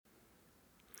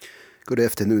Good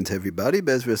afternoon to everybody.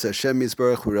 Bezras Hashem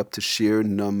Yisbarach. We're up to Shir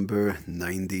number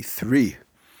 93.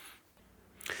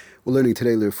 We're learning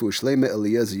today L'Refuah Shlema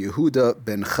Eliezer Yehuda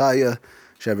Ben Chaya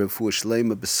Refuah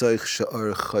Shlema B'Soich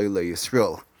Sha'ar Chayla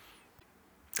Yisrael.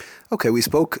 Okay, we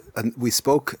spoke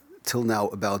till now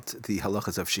about the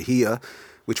halachas of Shehiyah,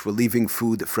 which were leaving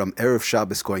food from Erev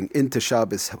Shabbos going into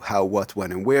Shabbos, how, what,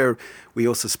 when, and where. We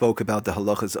also spoke about the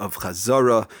halachas of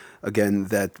Chazara, again,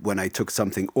 that when I took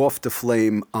something off the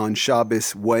flame on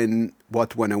Shabbos, when,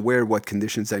 and where, what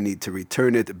conditions I need to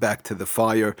return it back to the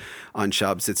fire on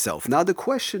Shabbos itself. Now the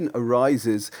question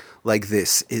arises like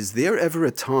this: is there ever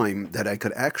a time that I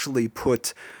could actually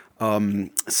put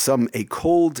a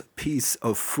cold piece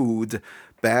of food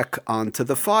back onto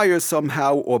the fire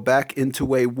somehow, or back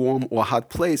into a warm or hot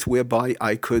place whereby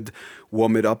I could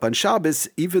warm it up on Shabbos,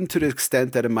 even to the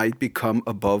extent that it might become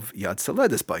above Yad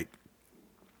Saledis bite?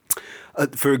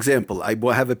 For example, I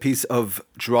will have a piece of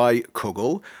dry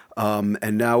kugel,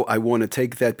 and now I want to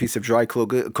take that piece of dry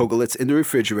kugel, it's in the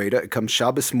refrigerator, it comes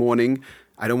Shabbos morning.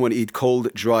 I don't want to eat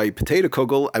cold, dry potato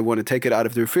kugel. I want to take it out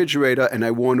of the refrigerator and I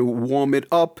want to warm it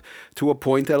up to a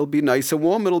point that'll be nice and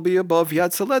warm. It'll be above Yad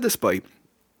Saledis bite.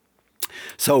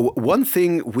 So one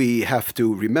thing we have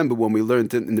to remember when we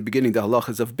learned in the beginning the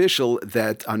halachas of bishul,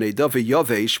 that on a davar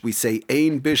yavesh we say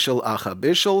ein bishul acha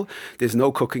bishul, there's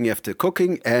no cooking after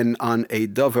cooking, and on a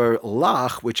davar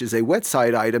lach, which is a wet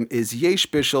side item, is yesh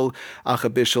bishul acha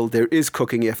bishul, there is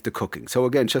cooking after cooking. So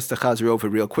again, just to chazer over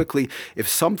real quickly, if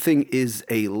something is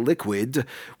a liquid,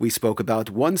 we spoke about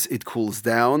once it cools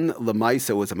down,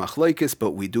 lemaisa was a machlokes,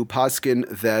 but we do paskin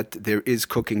that there is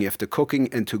cooking after cooking,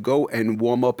 and to go and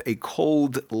warm up a cold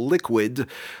liquid,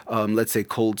 let's say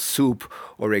cold soup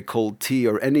or a cold tea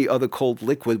or any other cold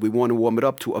liquid, we want to warm it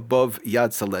up to above Yad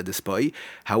Saledis bite.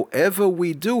 However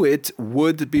we do it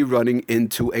would be running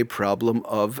into a problem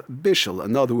of bishul.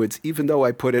 In other words, even though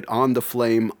I put it on the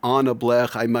flame, on a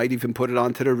blech, I might even put it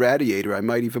onto the radiator, I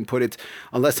might even put it,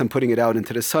 unless I'm putting it out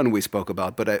into the sun we spoke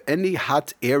about, but any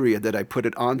hot area that I put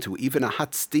it onto, even a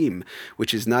hot steam,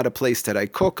 which is not a place that I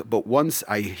cook, but once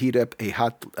I heat up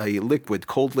a liquid,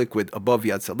 cold liquid above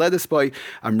Yad Saledis bite,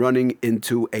 I'm running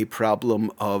into a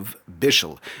problem of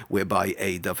bishul, whereby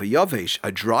a davar yavesh,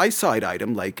 a dry side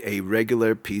item like a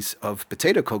regular piece of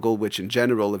potato kugel, which in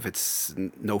general, if it's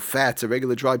no fats, a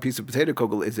regular dry piece of potato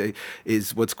kugel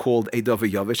is what's called a davar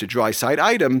yavesh, a dry side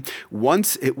item.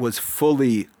 Once it was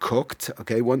fully cooked,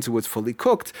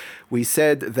 we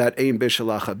said that ein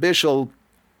bishul acha bishul.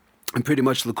 And pretty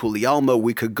much l'kuli alma,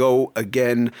 we could go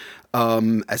again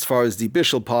as far as the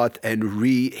bishul pot and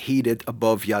reheat it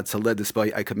above Yad Saledis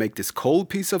bite. I could make this cold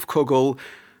piece of kugel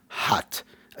hot,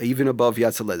 even above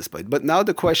Yad Saledis bite. But now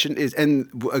the question is, and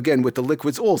again with the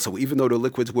liquids also, even though the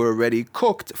liquids were already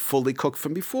cooked, fully cooked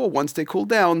from before, once they cool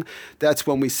down, that's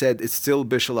when we said it's still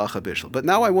bishul acha bishul. But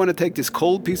now I want to take this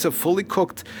cold piece of fully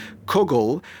cooked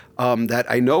kugel, that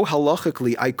I know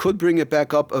halachically I could bring it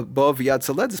back up above Yad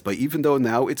Saledis, but even though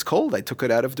now it's cold, I took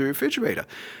it out of the refrigerator.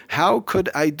 How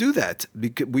could I do that?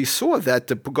 Because we saw that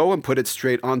to go and put it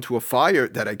straight onto a fire,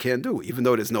 that I can't do, even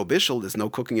though there's no bishul, there's no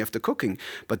cooking after cooking.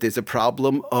 But there's a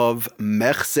problem of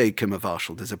mechse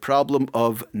kemavashal. There's a problem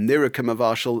of nira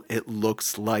kemavashal. It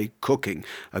looks like cooking.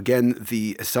 Again,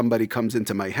 somebody comes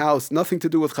into my house, nothing to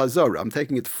do with chazara. I'm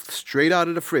taking it straight out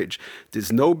of the fridge.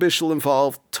 There's no bishul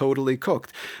involved, totally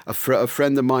cooked. A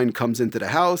friend of mine comes into the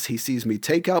house, he sees me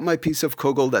take out my piece of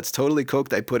kugel that's totally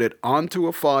cooked, I put it onto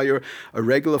a fire, a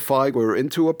regular fire, or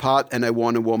into a pot, and I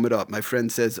want to warm it up. My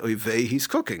friend says, oivei, he's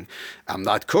cooking. I'm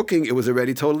not cooking, it was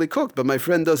already totally cooked, but my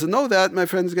friend doesn't know that. My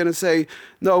friend's going to say,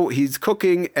 no, he's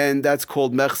cooking, and that's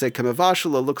called mechse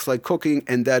kemavashal, it looks like cooking,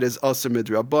 and that is aser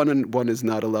midrabanan. One is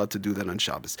not allowed to do that on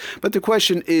Shabbos. But the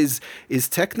question is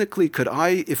technically,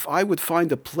 if I would find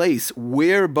a place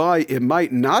whereby it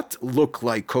might not look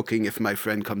like cooking, if my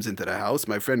friend comes into the house,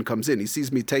 my friend comes in, he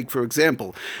sees me take, for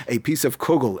example, a piece of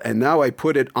kugel, and now I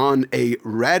put it on a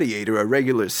radiator, a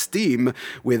regular steam,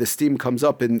 where the steam comes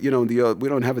up, and we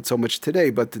don't have it so much today,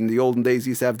 but in the olden days,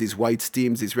 you used to have these white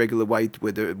steams, these regular white,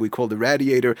 we call the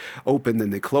radiator, open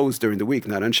and they close during the week,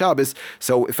 not on Shabbos.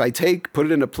 So if I put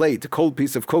it in a plate, a cold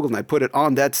piece of kugel, and I put it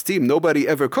on that steam, nobody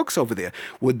ever cooks over there.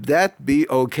 Would that be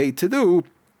okay to do?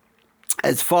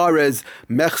 As far as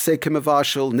mechse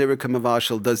kemavashal, nira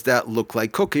kemavashal, does that look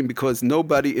like cooking? Because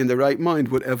nobody in the right mind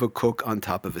would ever cook on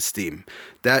top of a steam.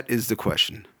 That is the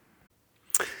question.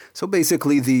 So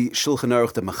basically, the Shulchan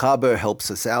Aruch, the Mechaber,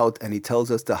 helps us out, and he tells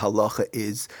us the halacha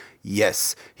is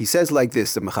yes. He says like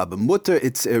this, the Mechaber, mutter,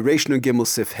 it's Reish Nun Gimel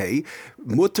Sif Hey,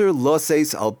 mutter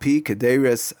loses al pi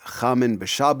kederes chamin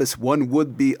b'Shabbos, one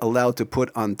would be allowed to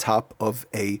put on top of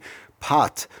a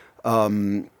pot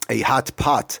a hot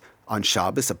pot on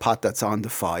Shabbos, a pot that's on the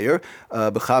fire.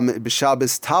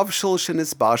 B'Shabbos tavshel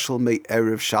shenisbashel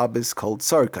me'erev Shabbos called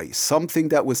sarkai, something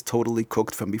that was totally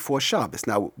cooked from before Shabbos.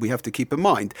 Now, we have to keep in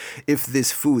mind, if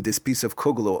this food, this piece of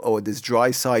kugel or this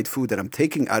dry side food that I'm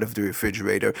taking out of the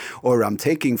refrigerator or I'm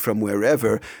taking from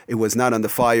wherever, it was not on the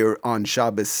fire on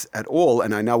Shabbos at all,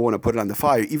 and I now want to put it on the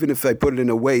fire, even if I put it in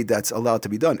a way that's allowed to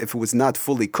be done, if it was not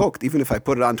fully cooked, even if I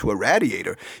put it onto a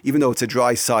radiator, even though it's a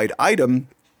dry side item,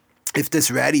 if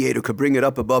this radiator could bring it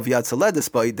up above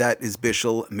Yatzaledespay, that is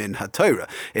Bishul Min HaTorah.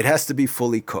 It has to be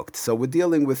fully cooked. So we're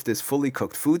dealing with this fully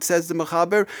cooked food, says the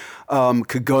Mechaber.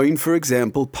 Kagoin, for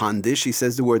example, pandish. He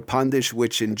says the word pandish,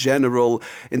 which in general,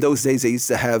 in those days, they used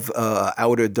to have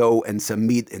outer dough and some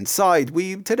meat inside.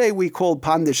 Today we call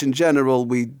pandish in general,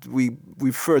 we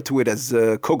refer to it as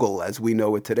kugel, as we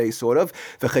know it today, sort of.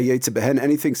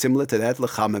 Anything similar to that,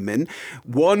 l'chamamin.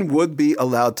 One would be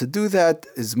allowed to do that,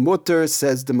 is mutter,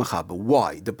 says the Mechaber.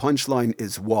 Why? The punchline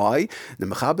is why. The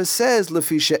Mechaber says,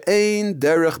 Lefi she'ein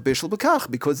derech bishul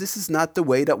b'kach, because this is not the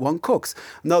way that one cooks.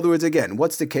 In other words, again,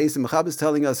 what's the case? The Mechaber is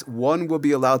telling us one will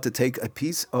be allowed to take a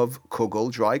piece of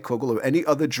kugel, dry kugel, or any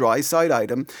other dry side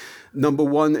item. Number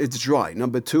one, it's dry.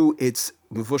 Number two, it's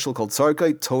mevushal called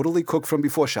sarkai, totally cooked from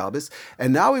before Shabbos,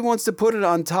 and now he wants to put it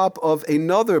on top of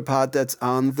another pot that's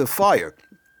on the fire,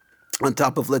 on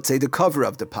top of, let's say, the cover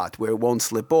of the pot, where it won't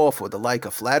slip off, or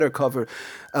a flatter cover,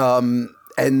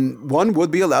 and one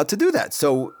would be allowed to do that.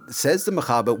 So says the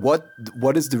Mechaber,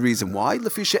 what is the reason why?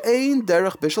 Lefi she'ein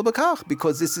derech bishul b'kach,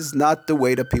 because this is not the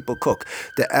way that people cook.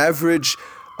 The average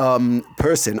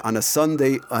person on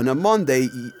a Monday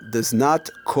does not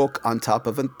cook on top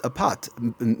of a pot.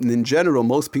 In general,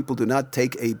 most people do not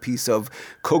take a piece of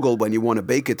kugel when you want to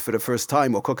bake it for the first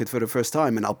time or cook it for the first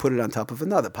time, and I'll put it on top of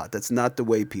another pot. That's not the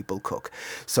way people cook.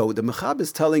 So the Mechaber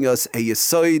is telling us a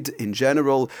yesoid in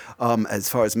general, as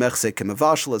far as mechsek and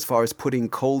mevashel, as far as putting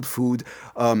cold food,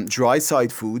 dry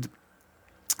side food,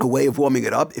 a way of warming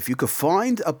it up. If you could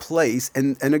find a place,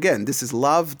 and again, this is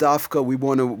lav dafka, we're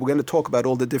going to talk about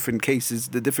all the different cases,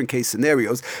 the different case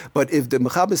scenarios, but if the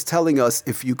Mechaber is telling us,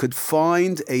 if you could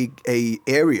find a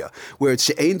area where it's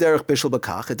she'ein derech bishul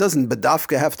b'kach, it doesn't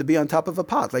badafka have to be on top of a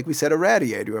pot, like we said, a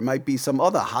radiator. It might be some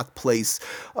other hot place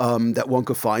that one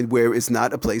could find where it's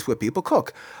not a place where people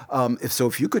cook.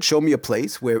 If you could show me a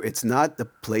place where it's not the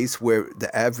place where the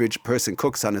average person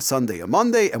cooks on a Sunday or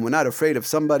Monday, and we're not afraid of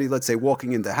somebody, let's say,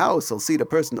 walking in the house, I'll see the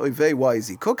person, oy vey, why is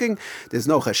he cooking? There's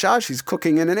no chashash, he's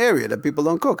cooking in an area that people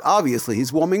don't cook. Obviously,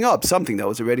 he's warming up something that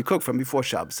was already cooked from before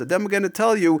Shabbos. So then we're going to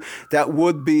tell you that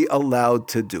would be allowed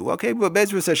to do. Okay, but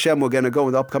Bezras Hashem, we're going to go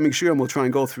in the upcoming shiur and we'll try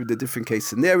and go through the different case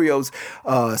scenarios.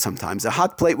 Sometimes a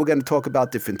hot plate, we're going to talk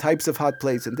about different types of hot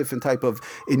plates and different type of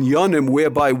inyanim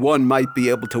whereby one might be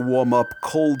able to warm up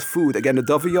cold food. Again, a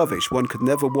davar yavesh, one could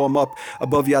never warm up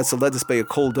above Yatzaledespay a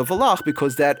cold davar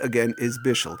because that again is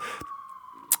bishul.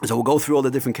 So we'll go through all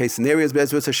the different case scenarios,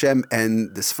 Bezras Hashem,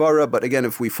 and the Svara. But again,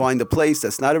 if we find a place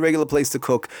that's not a regular place to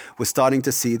cook, we're starting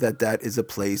to see that is a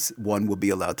place one will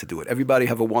be allowed to do it. Everybody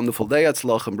have a wonderful day.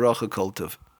 Atzlach and bracha kol tov.